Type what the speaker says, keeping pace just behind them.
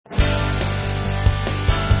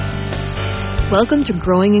Welcome to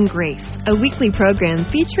Growing in Grace, a weekly program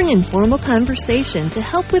featuring informal conversation to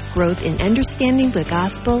help with growth in understanding the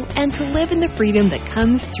gospel and to live in the freedom that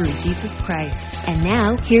comes through Jesus Christ. And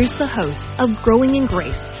now, here's the hosts of Growing in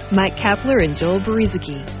Grace, Mike Kapler and Joel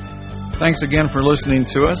Berizicki. Thanks again for listening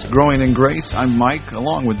to us. Growing in Grace, I'm Mike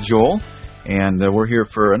along with Joel, and we're here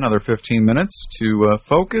for another 15 minutes to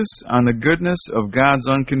focus on the goodness of God's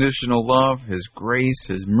unconditional love, His grace,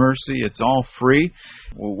 His mercy. It's all free.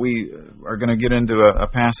 We are going to get into a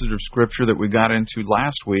passage of Scripture that we got into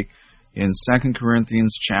last week in 2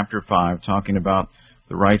 Corinthians chapter 5, talking about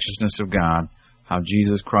the righteousness of God, how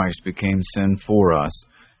Jesus Christ became sin for us,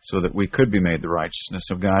 so that we could be made the righteousness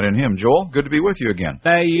of God in Him. Joel, good to be with you again.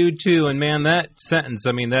 Hey, you too. And man, that sentence,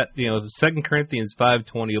 2 Corinthians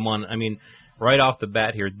 5:21, right off the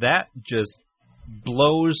bat here, that just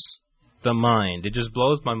blows the mind. It just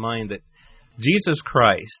blows my mind that Jesus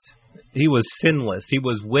Christ, He was sinless. He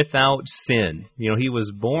was without sin. He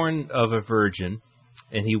was born of a virgin,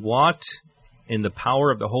 and He walked in the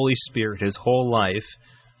power of the Holy Spirit His whole life,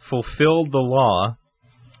 fulfilled the law.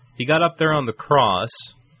 He got up there on the cross,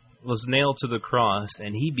 was nailed to the cross,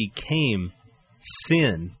 and He became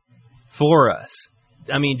sin for us.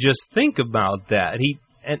 Just think about that.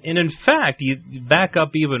 And in fact, you back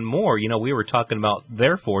up even more. We were talking about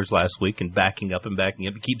therefores last week and backing up and backing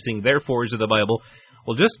up. You keep seeing therefores in the Bible.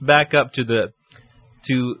 Well, just back up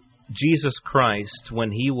to Jesus Christ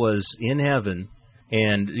when He was in heaven.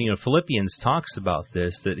 And, Philippians talks about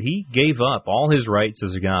this, that He gave up all His rights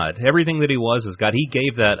as God. Everything that He was as God, He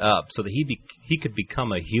gave that up so that He could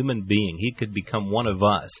become a human being. He could become one of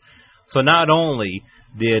us. So not only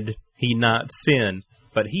did He not sin,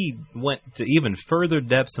 but He went to even further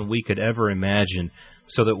depths than we could ever imagine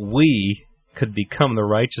so that we could become the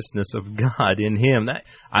righteousness of God in Him.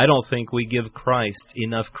 I don't think we give Christ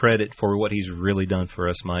enough credit for what He's really done for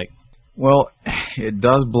us, Mike. Well, it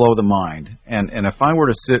does blow the mind. And if I were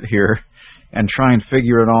to sit here and try and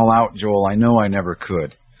figure it all out, Joel, I know I never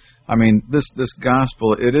could. This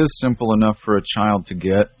gospel, it is simple enough for a child to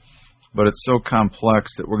get, but it's so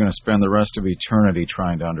complex that we're going to spend the rest of eternity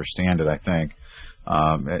trying to understand it, I think,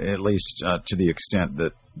 at least to the extent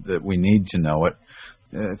that we need to know it.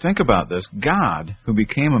 Think about this. God, who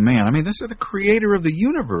became a man, this is the creator of the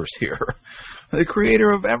universe here, the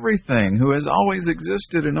creator of everything, who has always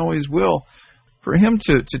existed and always will. For Him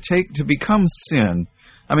to become sin,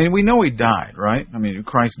 we know He died, right?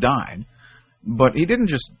 Christ died, but He didn't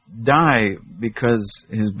just die because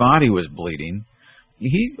His body was bleeding.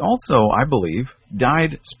 He also, I believe,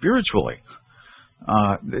 died spiritually.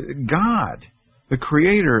 God, the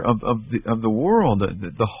creator of the world,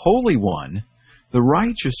 the Holy One, the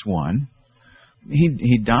righteous one,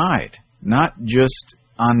 he died, not just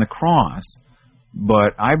on the cross,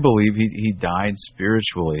 but I believe he died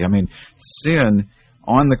spiritually. Sin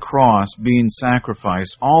on the cross being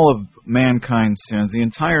sacrificed, all of mankind's sins, the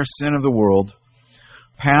entire sin of the world,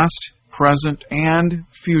 past, present, and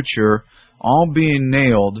future, all being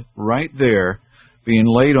nailed right there, being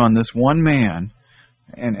laid on this one man,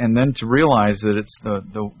 and then to realize that it's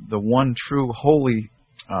the one true holy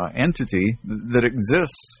entity that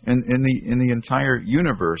exists in the entire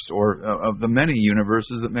universe, or of the many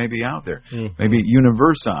universes that may be out there. Mm-hmm. Maybe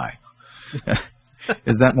universi.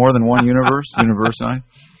 Is that more than one universe? Universi?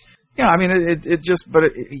 Yeah,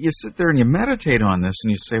 you sit there and you meditate on this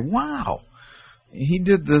and you say, wow, He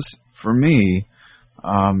did this for me,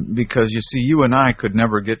 because you see, you and I could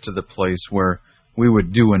never get to the place where we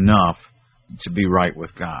would do enough to be right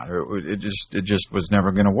with God. It just was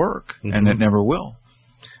never going to work, mm-hmm. and it never will.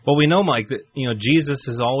 Well, we know, Mike, that Jesus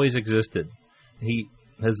has always existed. He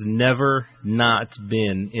has never not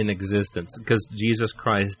been in existence, because Jesus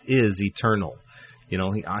Christ is eternal.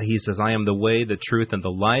 He says, "I am the way, the truth, and the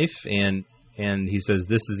life," and He says,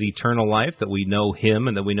 "This is eternal life, that we know Him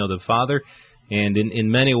and that we know the Father." And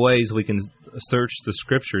in many ways, we can search the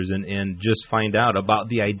Scriptures and just find out about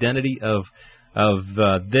the identity of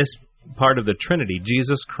this part of the Trinity,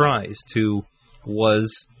 Jesus Christ, who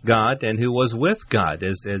was God and who was with God,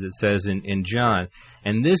 as it says in John.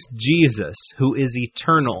 And this Jesus, who is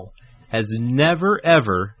eternal, has never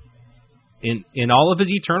ever, in all of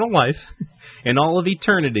His eternal life, in all of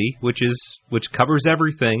eternity, which covers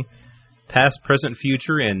everything, past, present,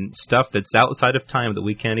 future, and stuff that's outside of time that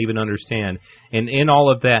we can't even understand, and in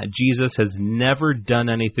all of that, Jesus has never done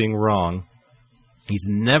anything wrong. He's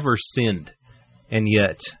never sinned, and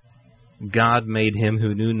yet God made Him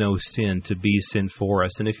who knew no sin to be sin for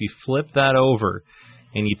us. And if you flip that over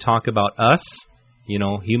and you talk about us,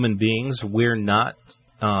 human beings, we're not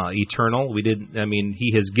eternal.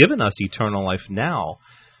 He has given us eternal life now,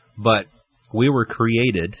 but we were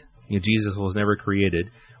created Jesus was never created.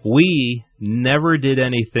 We never did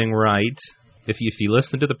anything right. If you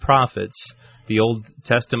listen to the prophets, the Old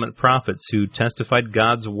Testament prophets who testified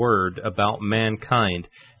God's word about mankind,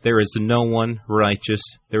 there is no one righteous.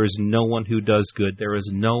 There is no one who does good. There is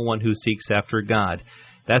no one who seeks after God.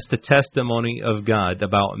 That's the testimony of God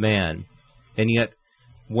about man. And yet,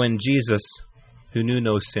 when Jesus, who knew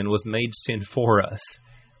no sin, was made sin for us,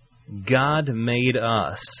 God made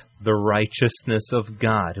us the righteousness of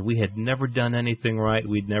God. We had never done anything right.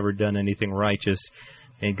 We'd never done anything righteous.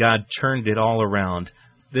 And God turned it all around.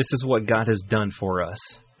 This is what God has done for us.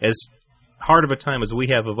 As hard of a time as we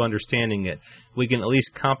have of understanding it, we can at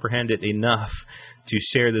least comprehend it enough to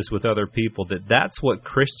share this with other people, that's what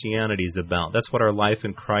Christianity is about. That's what our life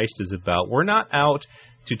in Christ is about. We're not out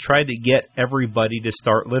to try to get everybody to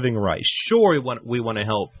start living right. Sure, we want to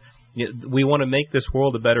help. We want to make this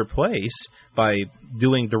world a better place by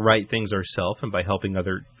doing the right things ourselves and by helping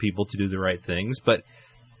other people to do the right things, but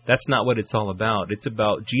that's not what it's all about. It's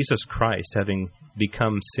about Jesus Christ having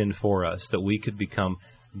become sin for us, that we could become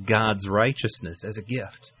God's righteousness as a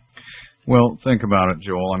gift. Well, think about it,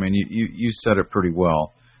 Joel. I mean, you said it pretty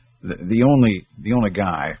well. The only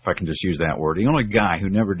guy, if I can just use that word, the only guy who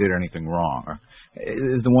never did anything wrong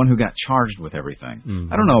is the one who got charged with everything.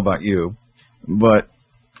 Mm-hmm. I don't know about you, but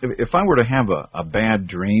if I were to have a bad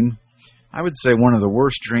dream, I would say one of the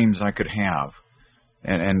worst dreams I could have,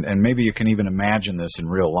 and maybe you can even imagine this in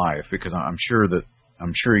real life, because I'm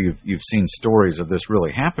sure you've seen stories of this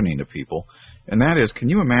really happening to people, and that is, can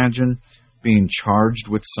you imagine being charged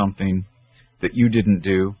with something that you didn't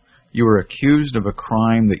do? You were accused of a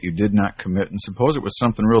crime that you did not commit, and suppose it was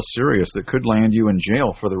something real serious that could land you in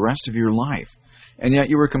jail for the rest of your life, and yet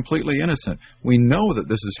you were completely innocent. We know that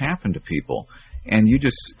this has happened to people, and you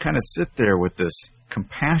just kind of sit there with this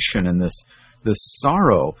compassion and this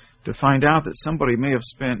sorrow to find out that somebody may have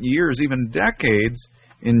spent years, even decades,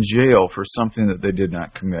 in jail for something that they did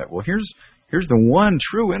not commit. Well, here's the one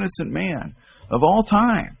true innocent man of all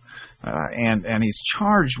time. And he's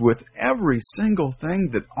charged with every single thing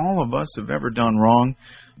that all of us have ever done wrong,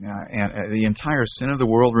 and the entire sin of the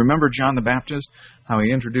world. Remember John the Baptist, how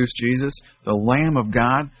he introduced Jesus, the Lamb of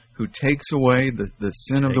God who takes away the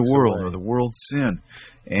sin of the world, or the world's sin.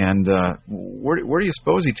 And where do you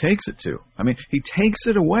suppose he takes it to? I mean, he takes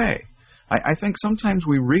it away. I think sometimes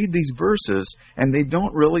we read these verses and they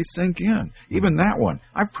don't really sink in. Even that one,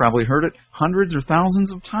 I've probably heard it hundreds or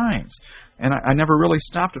thousands of times, and I never really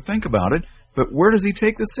stopped to think about it. But where does he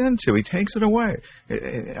take the sin to? He takes it away.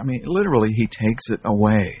 I mean, literally, he takes it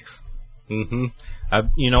away. Mm-hmm.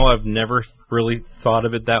 I've never really thought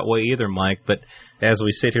of it that way either, Mike. But as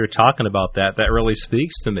we sit here talking about that really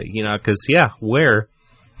speaks to me. Because where?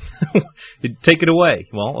 Take it away.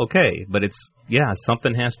 Well, okay, but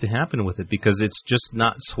something has to happen with it, because it's just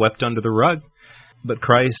not swept under the rug. But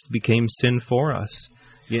Christ became sin for us.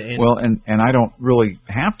 Yeah, and I don't really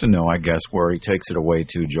have to know, I guess, where he takes it away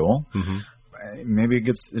to, Joel. Mm-hmm. Maybe it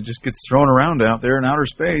just gets thrown around out there in outer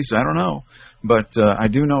space. I don't know, but I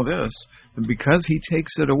do know this: because he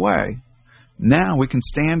takes it away, now we can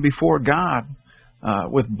stand before God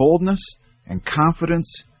with boldness and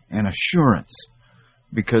confidence and assurance,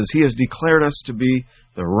 because he has declared us to be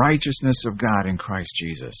the righteousness of God in Christ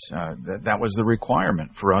Jesus. That was the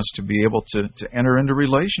requirement for us to be able to enter into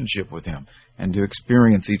relationship with him and to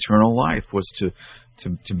experience eternal life, was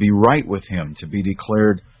to be right with him, to be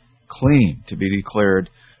declared clean, to be declared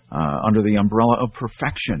under the umbrella of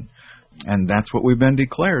perfection. And that's what we've been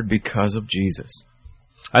declared because of Jesus.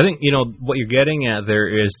 I think, what you're getting at there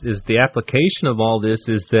is the application of all this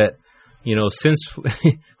is that, since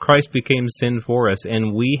Christ became sin for us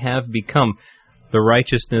and we have become the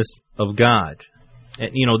righteousness of God.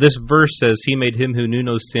 And, this verse says, he made him who knew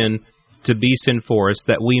no sin to be sin for us,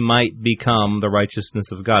 that we might become the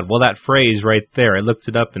righteousness of God. Well, that phrase right there, I looked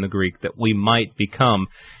it up in the Greek, that we might become.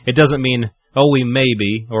 It doesn't mean, we may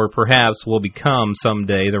be, or perhaps will become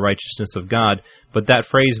someday the righteousness of God. But that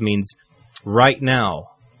phrase means right now,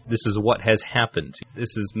 this is what has happened.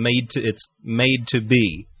 It's made to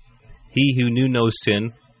be. He who knew no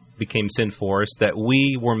sin became sin for us, that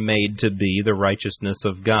we were made to be the righteousness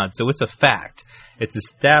of God. So it's a fact. It's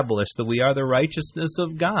established that we are the righteousness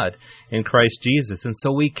of God in Christ Jesus. And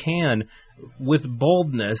so we can, with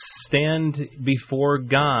boldness, stand before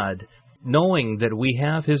God, knowing that we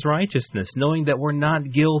have his righteousness, knowing that we're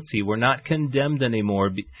not guilty, we're not condemned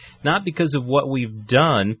anymore, not because of what we've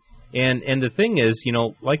done. And the thing is,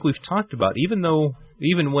 like we've talked about, even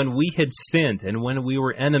when we had sinned and when we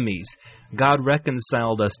were enemies, God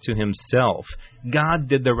reconciled us to himself. God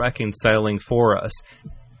did the reconciling for us.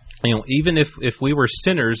 Even if we were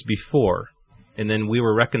sinners before, and then we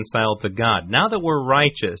were reconciled to God. Now that we're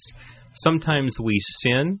righteous, sometimes we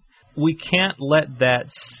sin. We can't let that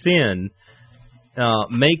sin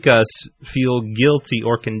make us feel guilty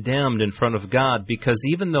or condemned in front of God, because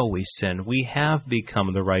even though we sin, we have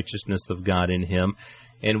become the righteousness of God in Him,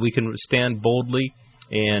 and we can stand boldly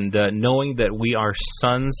and knowing that we are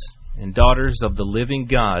sons and daughters of the living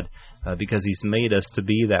God, because He's made us to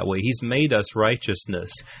be that way. He's made us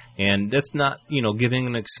righteousness. And that's not, giving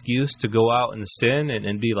an excuse to go out and sin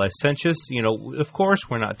and be licentious. Of course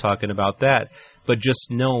we're not talking about that, but just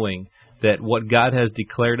knowing that what God has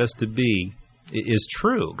declared us to be is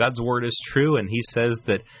true. God's Word is true, and He says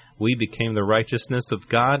that we became the righteousness of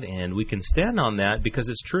God, and we can stand on that because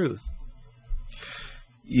it's truth.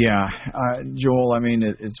 Yeah, Joel,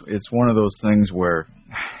 it's one of those things where,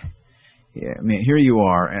 here you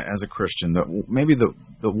are as a Christian. Maybe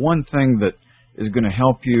the one thing that is going to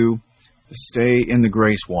help you stay in the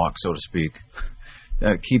grace walk, so to speak,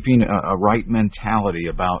 keeping a right mentality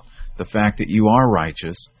about the fact that you are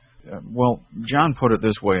righteous. John put it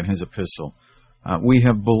this way in his epistle. We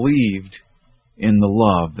have believed in the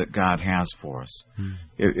love that God has for us.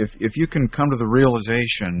 If you can come to the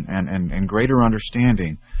realization and greater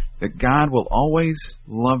understanding that God will always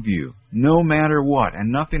love you, no matter what,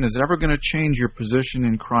 and nothing is ever going to change your position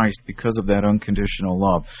in Christ because of that unconditional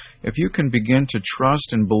love. If you can begin to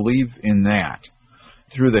trust and believe in that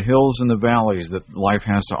through the hills and the valleys that life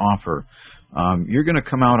has to offer, you're going to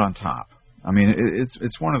come out on top.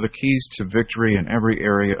 It's one of the keys to victory in every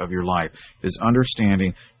area of your life, is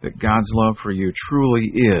understanding that God's love for you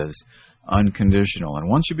truly is unconditional. And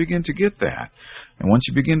once you begin to get that, and once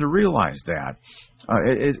you begin to realize that,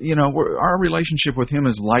 our relationship with Him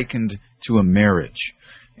is likened to a marriage.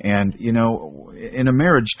 And, in a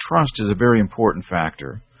marriage, trust is a very important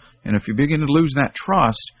factor. And if you begin to lose that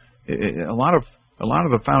trust, a lot of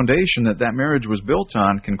the foundation that marriage was built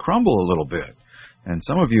on can crumble a little bit. And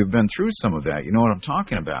some of you have been through some of that. You know what I'm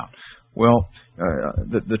talking about. Well,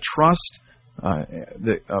 the trust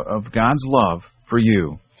of God's love for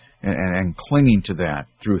you and clinging to that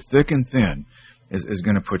through thick and thin is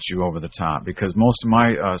going to put you over the top. Because most of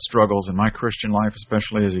my struggles in my Christian life,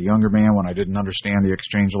 especially as a younger man when I didn't understand the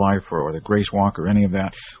exchange life or the grace walk or any of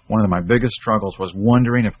that, one of my biggest struggles was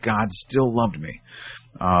wondering if God still loved me.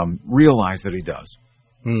 Realize that He does.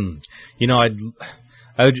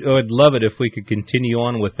 I would love it if we could continue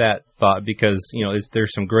on with that thought, because,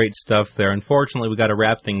 there's some great stuff there. Unfortunately, we got to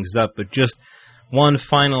wrap things up, but just one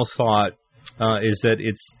final thought is that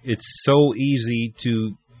it's so easy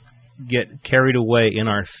to get carried away in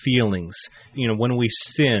our feelings. When we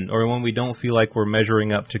sin or when we don't feel like we're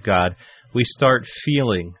measuring up to God, we start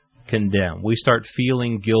feeling condemned. We start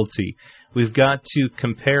feeling guilty. We've got to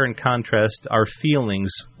compare and contrast our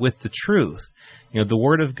feelings with the truth. The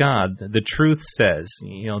Word of God, the truth says,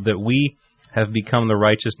 that we have become the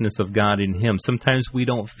righteousness of God in Him. Sometimes we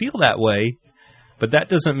don't feel that way, but that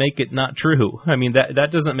doesn't make it not true. That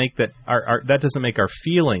doesn't make that doesn't make our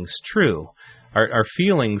feelings true. Our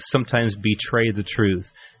feelings sometimes betray the truth,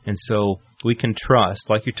 and so we can trust,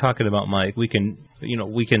 like you're talking about, Mike. We can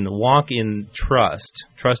walk in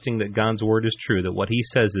trusting that God's Word is true, that what He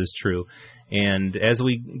says is true. And as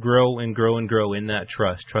we grow and grow and grow in that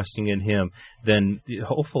trusting in Him, then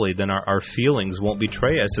hopefully our feelings won't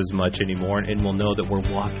betray us as much anymore, and we'll know that we're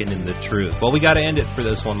walking in the truth. Well, we got to end it for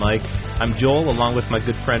this one, Mike. I'm Joel, along with my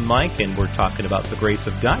good friend Mike, and we're talking about the grace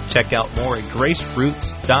of God. Check out more at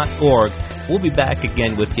graceroots.org. We'll be back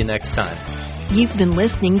again with you next time. You've been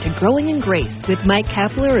listening to Growing in Grace with Mike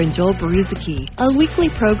Kapler and Joel Beruzacki, a weekly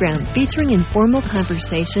program featuring informal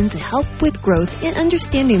conversation to help with growth in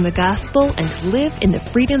understanding the gospel and to live in the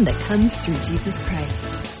freedom that comes through Jesus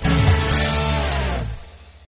Christ.